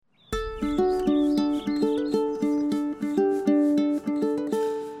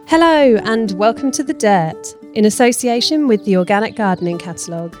Hello and welcome to The Dirt, in association with the Organic Gardening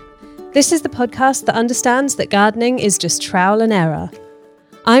Catalogue. This is the podcast that understands that gardening is just trial and error.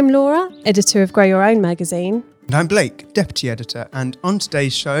 I'm Laura, editor of Grow Your Own magazine. And I'm Blake, deputy editor, and on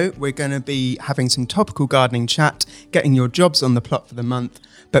today's show we're going to be having some topical gardening chat, getting your jobs on the plot for the month.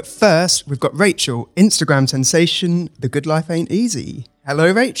 But first, we've got Rachel, Instagram sensation, The Good Life Ain't Easy.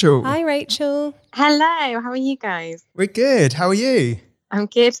 Hello, Rachel. Hi, Rachel. Hello, how are you guys? We're good. How are you? I'm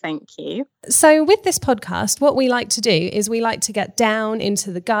good, thank you. So with this podcast, what we like to do is we like to get down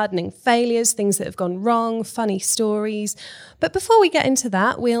into the gardening failures, things that have gone wrong, funny stories. But before we get into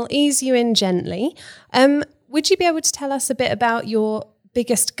that, we'll ease you in gently. Would you be able to tell us a bit about your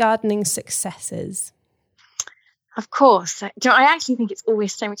biggest gardening successes? Of course. Do you know, I actually think it's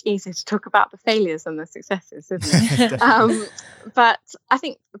always so much easier to talk about the failures than the successes, isn't it? But I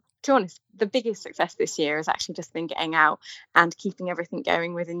think, to be honest, the biggest success this year has actually just been getting out and keeping everything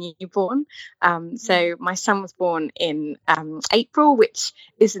going with a newborn. So my son was born in April, which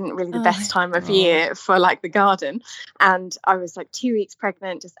isn't really the best time of year for like the garden. And I was like 2 weeks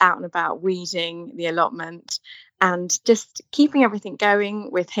pregnant, just out and about weeding the allotment. And just keeping everything going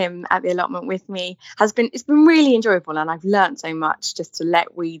with him at the allotment with me it's been really enjoyable, and I've learned so much just to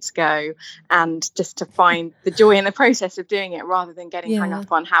let weeds go and just to find the joy in the process of doing it rather than getting hung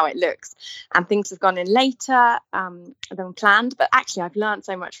up on how it looks. And things have gone in later than planned, but actually I've learned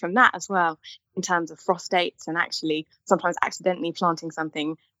so much from that as well in terms of frost dates and actually sometimes accidentally planting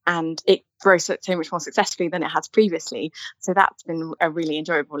something and it grows so much more successfully than it has previously. So that's been a really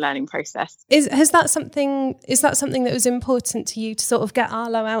enjoyable learning process. Is that something that was important to you to sort of get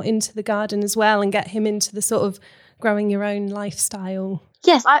Arlo out into the garden as well and get him into the sort of growing your own lifestyle?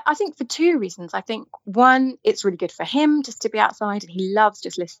 Yes, I think for two reasons. I think one, it's really good for him just to be outside, and he loves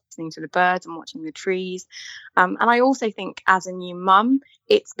just listening to the birds and watching the trees. And I also think as a new mum,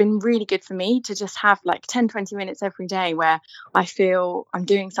 it's been really good for me to just have like 10, 20 minutes every day where I feel I'm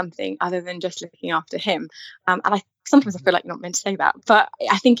doing something other than just looking after him. And sometimes I feel like you're not meant to say that, but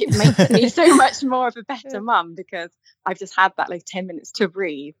I think it makes me so much more of a better mum because I've just had that like 10 minutes to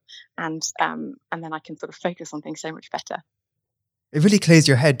breathe and then I can sort of focus on things so much better. It really clears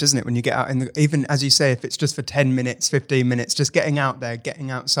your head, doesn't it, when you get out even as you say, if it's just for 10 minutes, 15 minutes, just getting out there,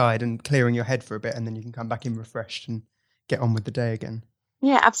 getting outside and clearing your head for a bit, and then you can come back in refreshed and get on with the day again.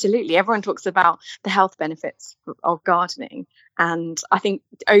 Yeah, absolutely. Everyone talks about the health benefits of gardening. And I think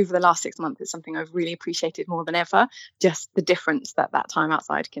over the last 6 months, it's something I've really appreciated more than ever, just the difference that time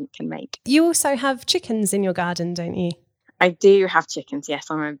outside can make. You also have chickens in your garden, don't you? I do have chickens,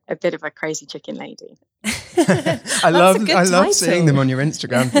 yes. I'm a bit of a crazy chicken lady. I love seeing them on your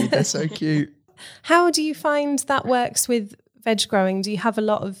Instagram feed. They're so cute. How do you find that works with veg growing? Do you have a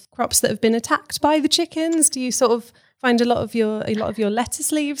lot of crops that have been attacked by the chickens? Do you sort of find a lot of your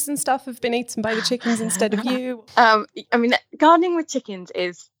lettuce leaves and stuff have been eaten by the chickens instead of you? I mean, gardening with chickens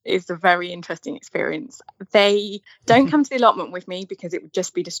is a very interesting experience. They don't come to the allotment with me because it would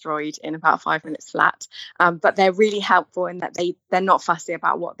just be destroyed in about 5 minutes flat. But they're really helpful in that they're not fussy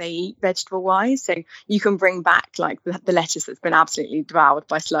about what they eat vegetable wise. So you can bring back like the lettuce that's been absolutely devoured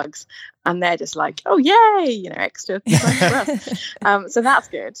by slugs, and they're just like, oh yay, extra slugs for us. So that's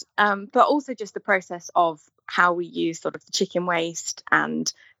good. But also just the process of how we use sort of the chicken waste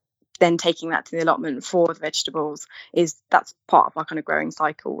and then taking that to the allotment for the vegetables that's part of our kind of growing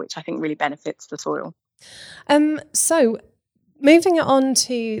cycle, which I think really benefits the soil. So moving it on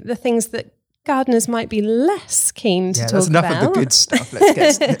to the things that gardeners might be less keen to talk about. That's enough of the good stuff.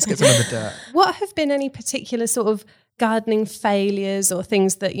 Let's get some of the dirt. What have been any particular sort of gardening failures or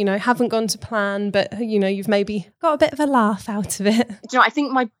things that, haven't gone to plan, but, you've maybe got a bit of a laugh out of it? I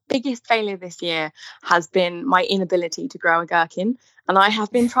think my biggest failure this year has been my inability to grow a gherkin. And I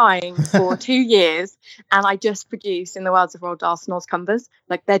have been trying for 2 years, and I just produce in the Wilds of Roald Dahl snoscumbers.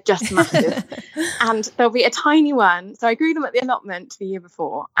 Like, they're just massive. And there'll be a tiny one. So I grew them at the allotment the year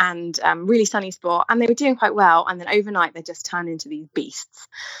before, and really sunny spot, and they were doing quite well. And then overnight, they just turned into these beasts.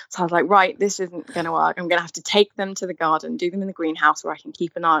 So I was like, right, this isn't going to work. I'm going to have to take them to the garden, do them in the greenhouse where I can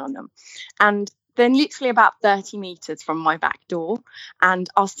keep an eye on them. And then literally about 30 metres from my back door, and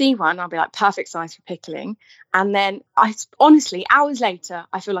I'll see one, I'll be like, perfect size for pickling. And then honestly, hours later,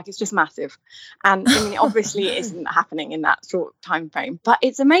 I feel like it's just massive. And I mean, obviously it isn't happening in that short time frame, but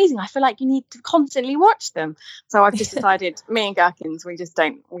it's amazing. I feel like you need to constantly watch them. So I've just decided, me and gherkins, we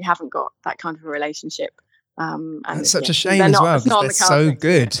haven't got that kind of a relationship. And it's such a shame as well, because they're so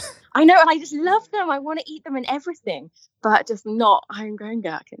good. I know, and I just love them. I want to eat them and everything, but just not homegrown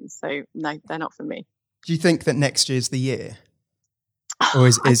gherkins. So no, they're not for me. Do you think that next year's the year? Or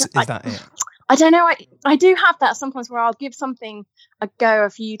is that it? I don't know. I do have that sometimes where I'll give something a go a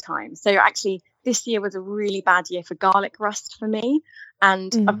few times. So actually, this year was a really bad year for garlic rust for me.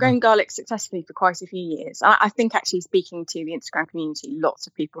 And I've grown garlic successfully for quite a few years. I think actually speaking to the Instagram community, lots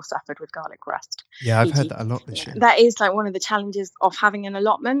of people suffered with garlic rust. Yeah, I've heard that a lot this year. That is like one of the challenges of having an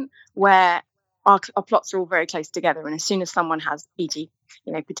allotment where our plots are all very close together. And as soon as someone has, e.g.,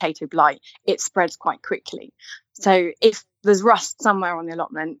 potato blight, it spreads quite quickly. So if there's rust somewhere on the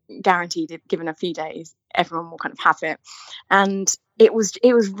allotment, guaranteed, if given a few days, everyone will kind of have it. And it was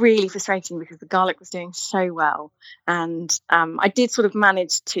really frustrating because the garlic was doing so well. And I did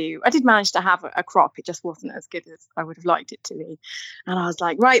manage to have a crop. It just wasn't as good as I would have liked it to be. And I was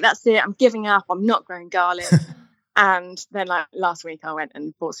like, right, that's it. I'm giving up. I'm not growing garlic. And then last week I went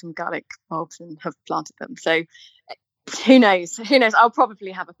and bought some garlic bulbs and have planted them. So who knows? I'll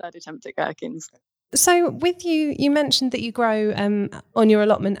probably have a third attempt at gherkins. So with you mentioned that you grow on your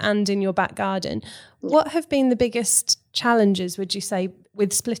allotment and in your back garden. What have been the biggest challenges, would you say,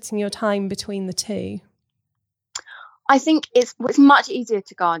 with splitting your time between the two? I think it's much easier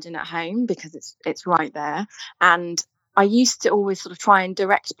to garden at home because it's right there. And I used to always sort of try and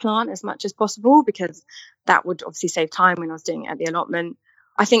direct plant as much as possible because that would obviously save time when I was doing it at the allotment.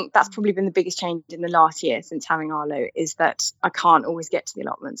 I think that's probably been the biggest change in the last year since having Arlo, is that I can't always get to the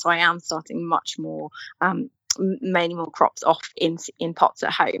allotment. So I am starting much more, many more crops off in pots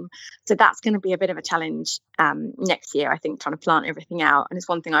at home. So that's going to be a bit of a challenge next year, I think, trying to plant everything out. And it's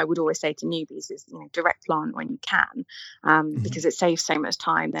one thing I would always say to newbies is, direct plant when you can, because it saves so much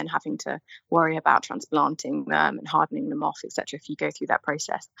time then having to worry about transplanting them and hardening them off, etc. if you go through that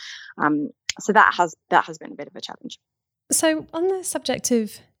process. So that has been a bit of a challenge. So on the subject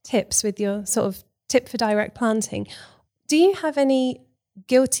of tips, with your sort of tip for direct planting, do you have any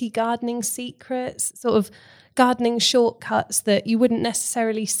guilty gardening secrets, sort of gardening shortcuts that you wouldn't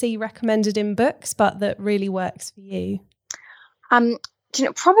necessarily see recommended in books, but that really works for you?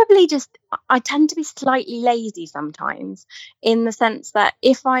 Probably just, I tend to be slightly lazy sometimes, in the sense that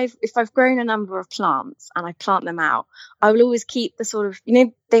if I've grown a number of plants and I plant them out, I will always keep the sort of,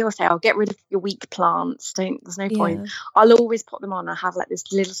 they all say, I'll get rid of your weak plants. There's no point. I'll always put them on. I have like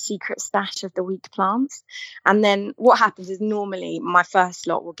this little secret stash of the weak plants. And then what happens is normally my first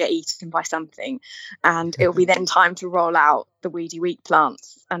lot will get eaten by something, and it'll be then time to roll out the weedy weak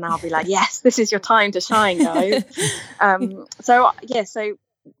plants. And I'll be like, yes, this is your time to shine, guys. And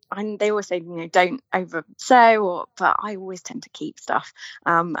they always say, don't oversow, but I always tend to keep stuff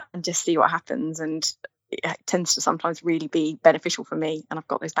and just see what happens. And it tends to sometimes really be beneficial for me, and I've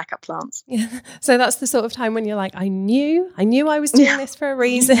got those backup plants. Yeah. So that's the sort of time when you're like, I knew I was doing this for a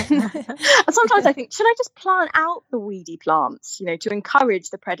reason. And sometimes I think, should I just plant out the weedy plants, to encourage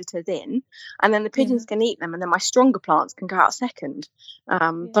the predators in, and then the pigeons can eat them, and then my stronger plants can go out second.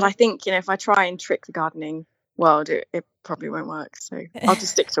 But I think, if I try and trick the gardening world, it probably won't work. So I'll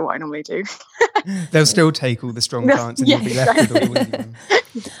just stick to what I normally do. They'll still take all the strong plants and you'll be left with all the weedy ones.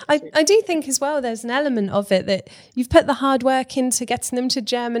 I do think as well there's an element of it that you've put the hard work into getting them to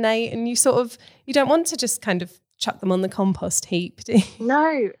germinate, and you don't want to just kind of chuck them on the compost heap, do you?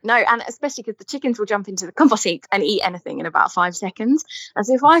 No, and especially because the chickens will jump into the compost heap and eat anything in about 5 seconds. And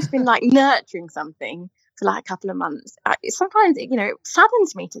so if I've been nurturing something for a couple of months, sometimes it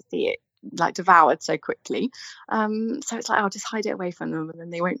saddens me to see it devoured so quickly. So it's I'll just hide it away from them, and then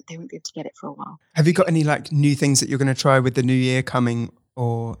they won't be able to get it for a while. Have you got any new things that you're going to try with the new year coming,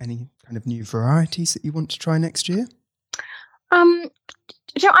 or any kind of new varieties that you want to try next year?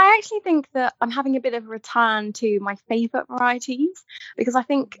 I actually think that I'm having a bit of a return to my favourite varieties, because I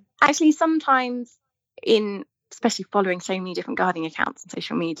think actually sometimes especially following so many different gardening accounts on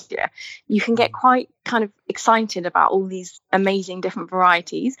social media, you can get quite kind of excited about all these amazing different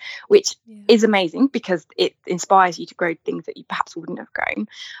varieties, which is amazing because it inspires you to grow things that you perhaps wouldn't have grown.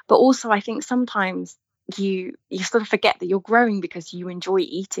 But also I think sometimes you sort of forget that you're growing because you enjoy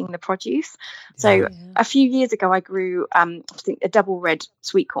eating the produce. So a few years ago I grew I think a double red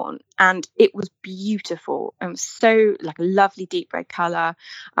sweet corn, and it was beautiful and so a lovely deep red color.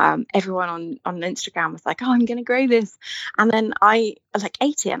 Everyone on Instagram was like, oh, I'm gonna grow this, and then I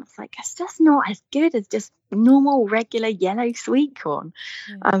ate it and I was like, it's just not as good as just normal regular yellow sweet corn.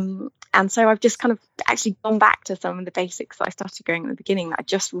 And so I've just kind of actually gone back to some of the basics that I started growing at the beginning that I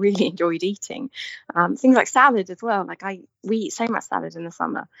just really enjoyed eating. Things like salad as well. We eat so much salad in the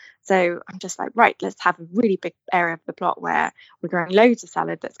summer. So I'm just right, let's have a really big area of the plot where we're growing loads of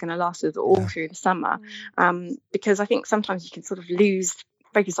salad that's going to last us all through the summer. Because I think sometimes you can sort of lose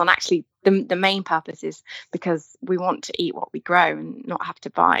focus on actually the main purpose is because we want to eat what we grow and not have to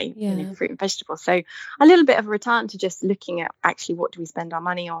buy fruit and vegetables. So a little bit of a return to just looking at actually what do we spend our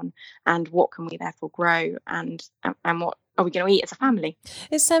money on and what can we therefore grow and what are we going to eat as a family.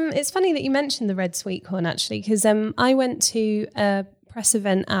 It's funny that you mentioned the red sweet corn actually, because I went to a press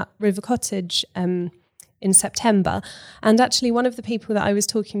event at River Cottage in September, and actually one of the people that I was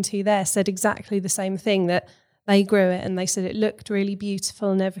talking to there said exactly the same thing, that they grew it and they said it looked really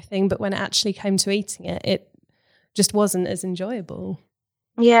beautiful and everything, but when it actually came to eating it, it just wasn't as enjoyable.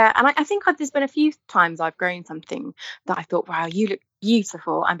 Yeah, and I think there's been a few times I've grown something that I thought, wow, you look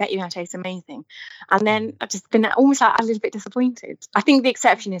beautiful. I bet you're going to taste amazing. And then I've just been almost like a little bit disappointed. I think the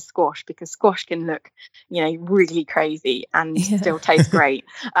exception is squash, because squash can look, really crazy and still taste great.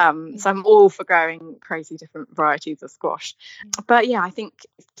 So I'm all for growing crazy different varieties of squash. But yeah, I think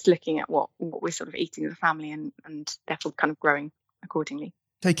it's looking at what we're sort of eating as a family and therefore kind of growing accordingly.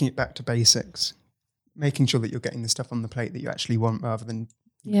 Taking it back to basics, making sure that you're getting the stuff on the plate that you actually want rather than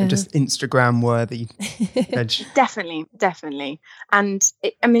just Instagram worthy veg. Definitely. And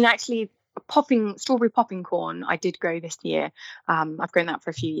actually strawberry popping corn I did grow this year. I've grown that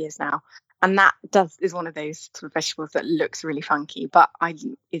for a few years now, and that is one of those sort of vegetables that looks really funky but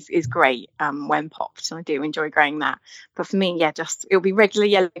is great when popped, and I do enjoy growing that. But for me, it'll be regular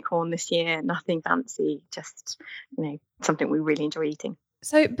yellow corn this year, nothing fancy, just something we really enjoy eating.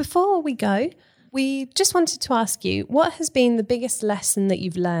 So before we go, we just wanted to ask you, what has been the biggest lesson that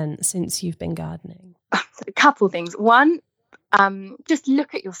you've learned since you've been gardening? A couple of things. One, just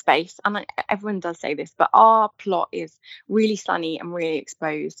look at your space. And everyone does say this, but our plot is really sunny and really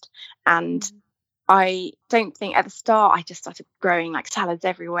exposed. And I don't think at the start I just started growing like salads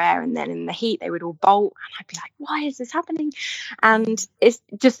everywhere, and then in the heat they would all bolt and I'd be like, why is this happening? And it's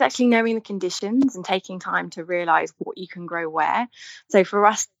just actually knowing the conditions and taking time to realize what you can grow where. So for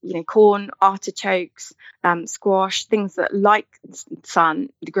us, corn, artichokes, squash, things that like sun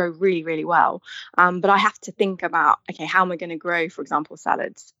grow really, really well. But I have to think about, okay, how am I going to grow, for example,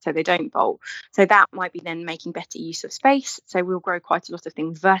 salads so they don't bolt? So that might be then making better use of space. So we'll grow quite a lot of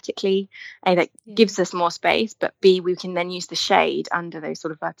things vertically. That gives us more space, but B, we can then use the shade under those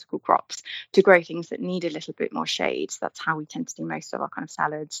sort of vertical crops to grow things that need a little bit more shade. So that's how we tend to do most of our kind of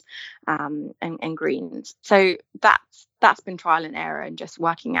salads and greens. So that's been trial and error and just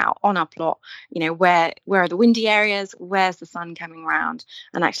working out on our plot, where are the windy areas, where's the sun coming around,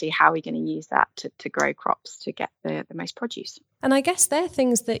 and actually how are we going to use that to grow crops to get the most produce. And I guess they're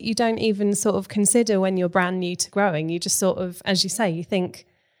things that you don't even sort of consider when you're brand new to growing. You just sort of, as you say, you think,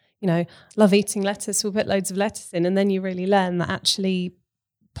 love eating lettuce, we'll put loads of lettuce in. And then you really learn that actually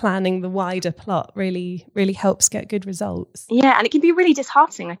planning the wider plot really, really helps get good results. Yeah, and it can be really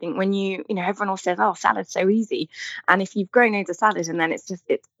disheartening, I think, when everyone else says, oh, salad's so easy. And if you've grown loads of salad and then it's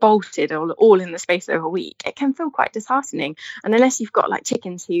bolted all in the space of a week, it can feel quite disheartening. And unless you've got like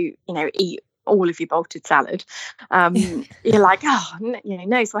chickens who, eat all of your bolted salad, you're like, oh,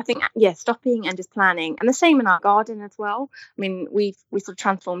 no. So I think, stopping and just planning. And the same in our garden as well. I mean, we sort of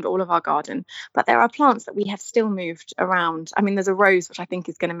transformed all of our garden, but there are plants that we have still moved around. I mean, there's a rose which I think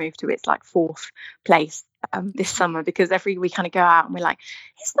is going to move to its like fourth place this summer, because we kind of go out and we're like,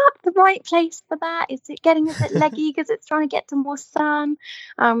 is that the right place for that? Is it getting a bit leggy because it's trying to get to more sun?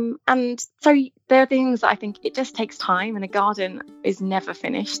 And so there are things that I think it just takes time, and a garden is never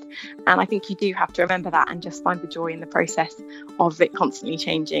finished. And I think you do have to remember that and just find the joy in the process of it constantly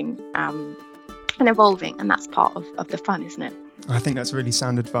changing and evolving. And that's part of the fun, isn't it? I think that's really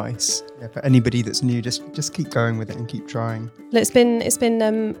sound advice. Yeah, for anybody that's new, just keep going with it and keep trying. Well, it's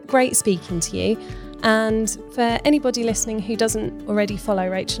been great speaking to you. And for anybody listening who doesn't already follow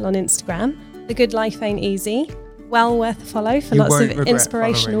Rachel on Instagram, The Good Life Ain't Easy. Well worth a follow for lots of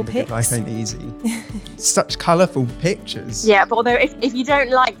inspirational pics. The Good Life Ain't Easy. Such colourful pictures. Yeah, but although if you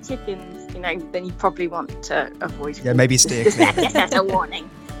don't like chickens, then you probably want to avoid. Yeah, maybe steer clear. Yes, that's a warning.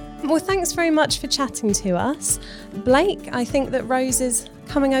 Well, thanks very much for chatting to us. Blake, I think that Rose is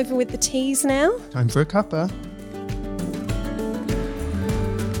coming over with the teas now. Time for a cuppa.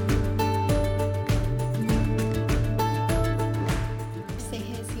 So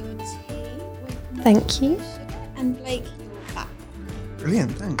here's your tea. Thank you. And Blake, your back.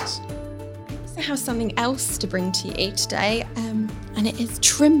 Brilliant, thanks. I have something else to bring to you today, and it is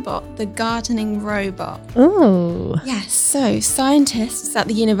Trimbot, the gardening robot. Oh. Yes, so scientists at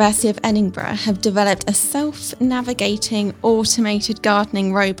the University of Edinburgh have developed a self-navigating automated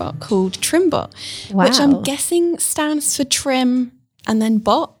gardening robot called Trimbot, which I'm guessing stands for trim and then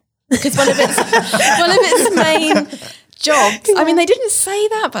bot, because one of its main jobs, I mean, they didn't say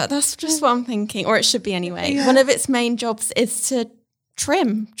that, but that's just what I'm thinking, or it should be anyway. Yeah. One of its main jobs is to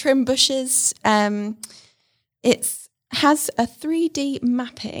Trim Bushes. It has a 3D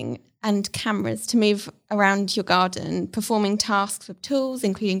mapping and cameras to move around your garden, performing tasks with tools,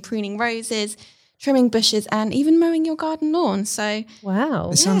 including pruning roses, trimming bushes, and even mowing your garden lawn. So, wow.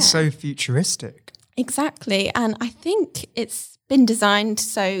 It sounds so futuristic. Exactly. And I think it's been designed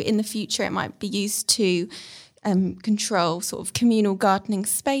so in the future it might be used to control sort of communal gardening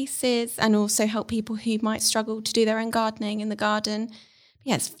spaces and also help people who might struggle to do their own gardening in the garden.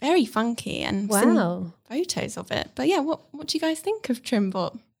 Yeah, it's very funky and some photos of it. But yeah, what do you guys think of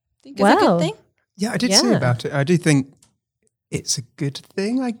Trimbot? Think it's a good thing? Yeah, I did say about it. I do think it's a good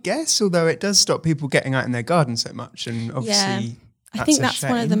thing, I guess, although it does stop people getting out in their garden so much. And obviously, I think that's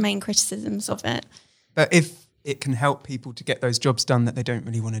one of the main criticisms of it. But if it can help people to get those jobs done that they don't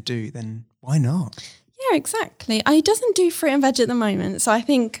really want to do, then why not? Yeah, exactly. It doesn't do fruit and veg at the moment. So I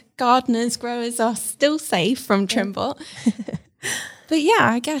think gardeners, growers are still safe from Trimbot. But yeah,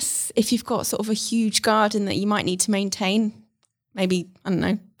 I guess if you've got sort of a huge garden that you might need to maintain, maybe, I don't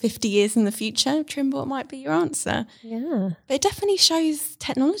know, 50 years in the future, Trimbot might be your answer. Yeah. But it definitely shows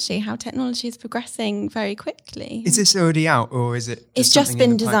how technology is progressing very quickly. Is this already out or is it It's just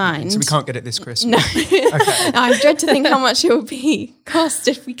been designed. So we can't get it this Christmas? No. Okay. I dread to think how much it would be cost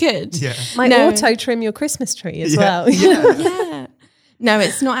if we could. Yeah. Might auto trim your Christmas tree as well. Yeah. No,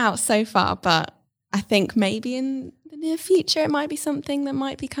 it's not out so far, but I think maybe in the near future it might be something that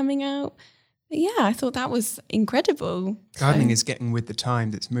might be coming out. But yeah, I thought that was incredible. Gardening is getting with the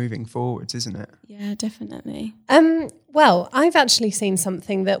time that's moving forwards, isn't it? Yeah, definitely. Well, I've actually seen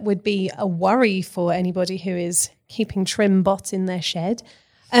something that would be a worry for anybody who is keeping Trimbot in their shed.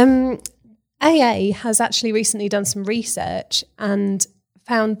 AA has actually recently done some research and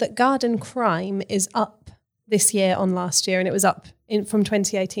found that garden crime is up this year on last year, and it was up from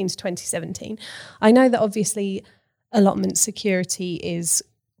 2018 to 2017. I know that obviously allotment security is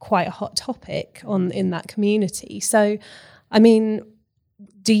quite a hot topic in that community. So, I mean,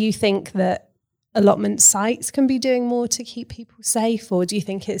 do you think that allotment sites can be doing more to keep people safe, or do you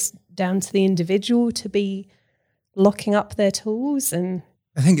think it's down to the individual to be locking up their tools? And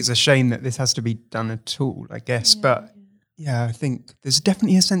I think it's a shame that this has to be done at all, I guess. Yeah. But yeah, I think there's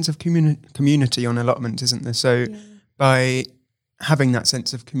definitely a sense of community on allotment, isn't there? So by having that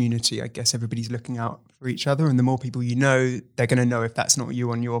sense of community, I guess everybody's looking out for each other, and the more people you know, they're going to know if that's not you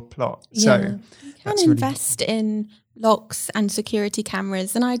on your plot. So you can invest in locks and security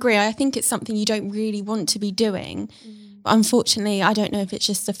cameras, and I agree. I think it's something you don't really want to be doing. But unfortunately, I don't know if it's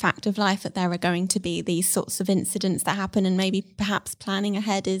just a fact of life that there are going to be these sorts of incidents that happen, and maybe perhaps planning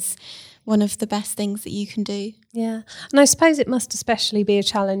ahead is one of the best things that you can do. Yeah. And I suppose it must especially be a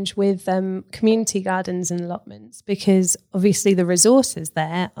challenge with community gardens and allotments, because obviously the resources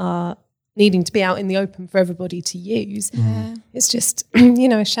there are needing to be out in the open for everybody to use. Yeah. It's just,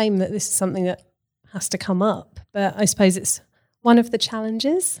 a shame that this is something that has to come up. But I suppose it's one of the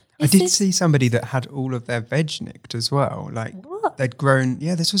challenges. I did see somebody that had all of their veg nicked as well. Like what? They'd grown,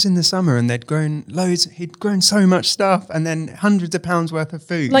 this was in the summer, and they'd grown loads. He'd grown so much stuff, and then hundreds of pounds worth of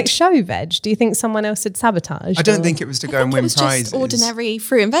food. Like show veg? Do you think someone else had sabotaged? I don't think it was to go and win prizes. Just ordinary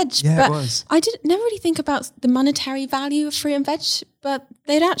fruit and veg. Yeah, but it was. I never really think about the monetary value of fruit and veg, but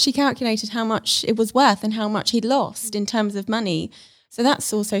they'd actually calculated how much it was worth and how much he'd lost in terms of money. So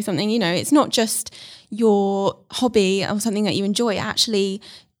that's also something, it's not just your hobby or something that you enjoy. It actually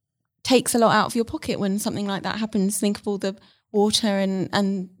takes a lot out of your pocket when something like that happens. Think of all the water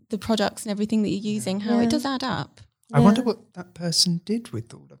and the products and everything that you're using, how it does add up. I wonder what that person did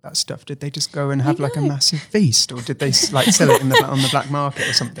with all of that stuff. Did they just go and have like a massive feast, or did they like sell it on the black market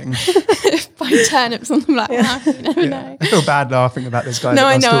or something? Buy turnips on the black market. You never know. I feel bad laughing about this guy. No,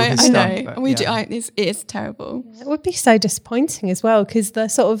 I know. We do. It is terrible. It would be so disappointing as well, because the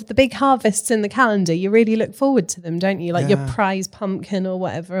sort of the big harvests in the calendar, you really look forward to them, don't you? Like your prize pumpkin or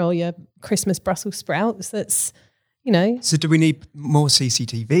whatever, or your Christmas Brussels sprouts. That's, So do we need more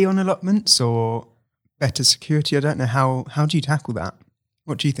CCTV on allotments or better security? I don't know. How do you tackle that?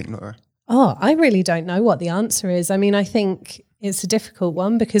 What do you think, Laura? Oh, I really don't know what the answer is. I mean, I think it's a difficult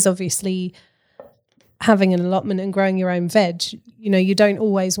one, because obviously having an allotment and growing your own veg, you don't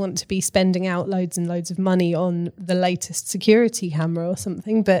always want to be spending out loads and loads of money on the latest security camera or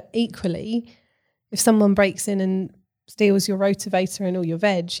something. But equally, if someone breaks in and steals your rotavator and all your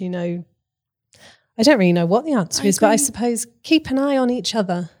veg, I don't really know what the answer is, but I suppose keep an eye on each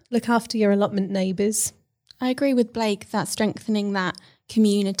other. Look after your allotment neighbours. I agree with Blake that strengthening that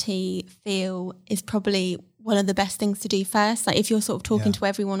community feel is probably one of the best things to do first. Like if you're sort of talking to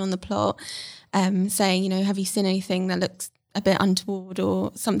everyone on the plot, saying, have you seen anything that looks a bit untoward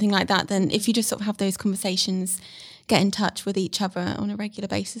or something like that, then if you just sort of have those conversations get in touch with each other on a regular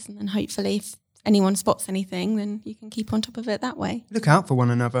basis, and then hopefully if anyone spots anything, then you can keep on top of it that way. Look out for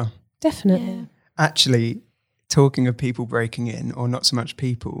one another. Definitely. Yeah. Actually, talking of people breaking in, or not so much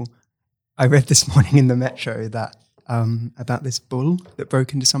people, I read this morning in the Metro that about this bull that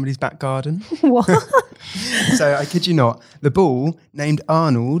broke into somebody's back garden. What? So I kid you not, the bull, named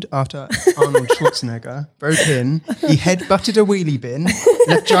Arnold after Arnold Schwarzenegger, broke in. He head-butted a wheelie bin,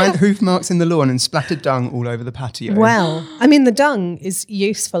 left giant hoof marks in the lawn and splattered dung all over the patio. Well, I mean, the dung is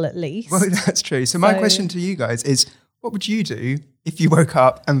useful at least. Well, that's true. So my question to you guys is, what would you do if you woke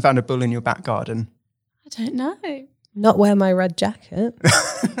up and found a bull in your back garden? I don't know. Not wear my red jacket.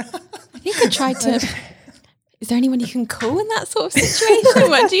 I think I tried to... Is there anyone you can call in that sort of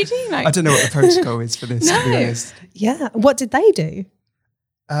situation? What do you do? Like, I don't know what the protocol is for this, to be honest. Yeah. What did they do?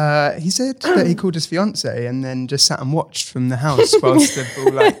 He said that he called his fiance and then just sat and watched from the house whilst the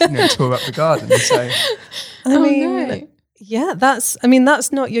bull, tore up the garden. So, I mean, yeah,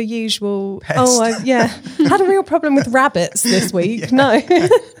 that's not your usual. Pest. Had a real problem with rabbits this week. Yeah. No.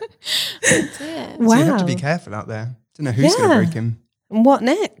 So you have to be careful out there. Don't know who's going to break him. And what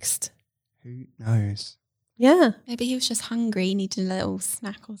next? Who knows? Yeah. maybe he was just hungry, needed a little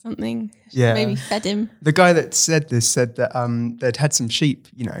snack or something. Yeah. Maybe fed him. The guy that said this said that they'd had some sheep,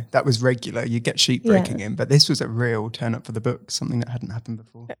 that was regular. You get sheep breaking in, but this was a real turn up for the books, something that hadn't happened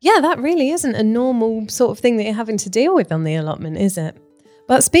before. Yeah, that really isn't a normal sort of thing that you're having to deal with on the allotment, is it?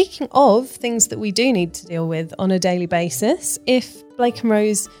 But speaking of things that we do need to deal with on a daily basis, if Blake and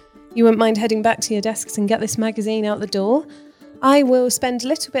Rose, you wouldn't mind heading back to your desks and get this magazine out the door, I will spend a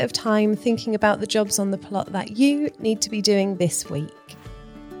little bit of time thinking about the jobs on the plot that you need to be doing this week.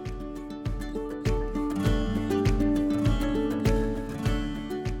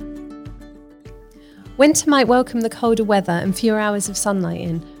 Winter might welcome the colder weather and fewer hours of sunlight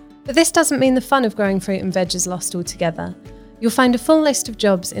in, but this doesn't mean the fun of growing fruit and veg is lost altogether. You'll find a full list of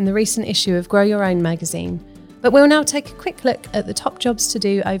jobs in the recent issue of Grow Your Own magazine, but we'll now take a quick look at the top jobs to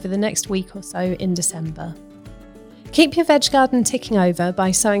do over the next week or so in December. Keep your veg garden ticking over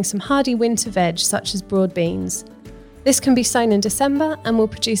by sowing some hardy winter veg such as broad beans. This can be sown in December and will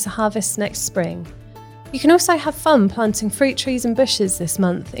produce a harvest next spring. You can also have fun planting fruit trees and bushes this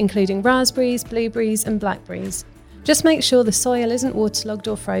month, including raspberries, blueberries and blackberries. Just make sure the soil isn't waterlogged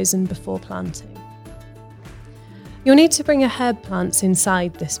or frozen before planting. You'll need to bring your herb plants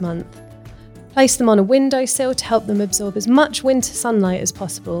inside this month. Place them on a windowsill to help them absorb as much winter sunlight as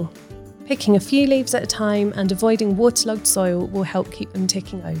possible. Picking a few leaves at a time and avoiding waterlogged soil will help keep them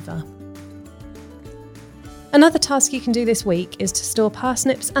ticking over. Another task you can do this week is to store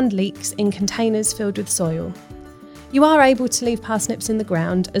parsnips and leeks in containers filled with soil. You are able to leave parsnips in the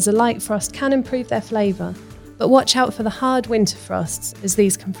ground as a light frost can improve their flavour, but watch out for the hard winter frosts as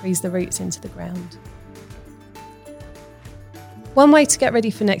these can freeze the roots into the ground. One way to get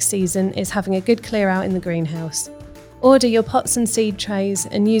ready for next season is having a good clear out in the greenhouse. Order your pots and seed trays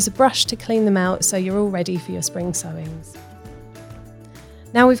and use a brush to clean them out so you're all ready for your spring sowings.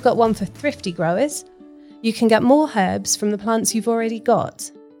 Now we've got one for thrifty growers. You can get more herbs from the plants you've already got.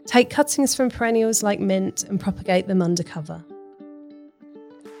 Take cuttings from perennials like mint and propagate them undercover.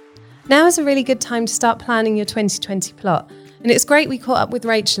 Now is a really good time to start planning your 2020 plot, and it's great we caught up with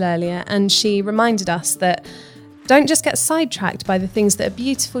Rachel earlier and she reminded us that don't just get sidetracked by the things that are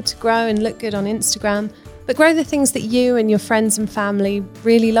beautiful to grow and look good on Instagram, but grow the things that you and your friends and family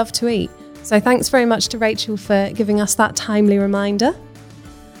really love to eat. So thanks very much to Rachel for giving us that timely reminder.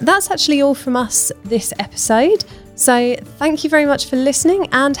 That's actually all from us this episode. So thank you very much for listening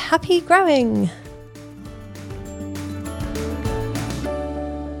and happy growing.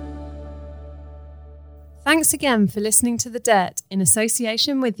 Thanks again for listening to The Dirt in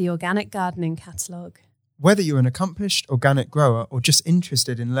association with the Organic Gardening Catalogue. Whether you're an accomplished organic grower or just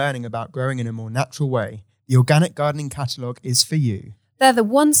interested in learning about growing in a more natural way, the Organic Gardening Catalogue is for you. They're the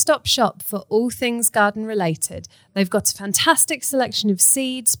one-stop shop for all things garden related. They've got a fantastic selection of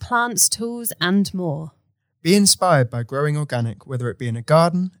seeds, plants, tools and more. Be inspired by growing organic, whether it be in a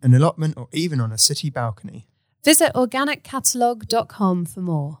garden, an allotment or even on a city balcony. Visit organiccatalogue.com for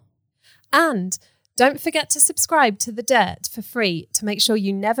more. And don't forget to subscribe to The Dirt for free to make sure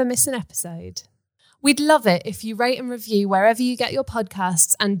you never miss an episode. We'd love it if you rate and review wherever you get your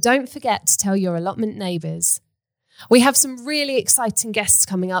podcasts, and don't forget to tell your allotment neighbours. We have some really exciting guests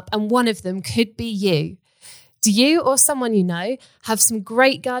coming up, and one of them could be you. Do you or someone you know have some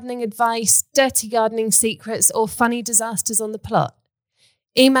great gardening advice, dirty gardening secrets, or funny disasters on the plot?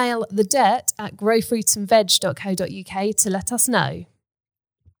 Email thedirt@growfruitandveg.co.uk to let us know.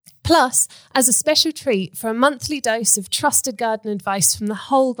 Plus, as a special treat for a monthly dose of trusted garden advice from the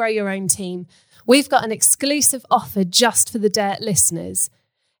whole Grow Your Own team, we've got an exclusive offer just for the Dirt listeners.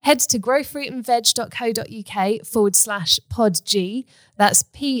 Head to growfruitandveg.co.uk/podg, that's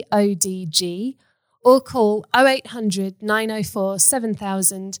PODG, or call 0800 904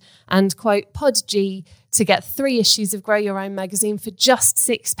 7000 and quote PODG to get 3 issues of Grow Your Own magazine for just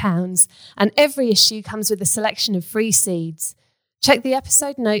 £6. And every issue comes with a selection of free seeds. Check the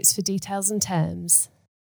episode notes for details and terms.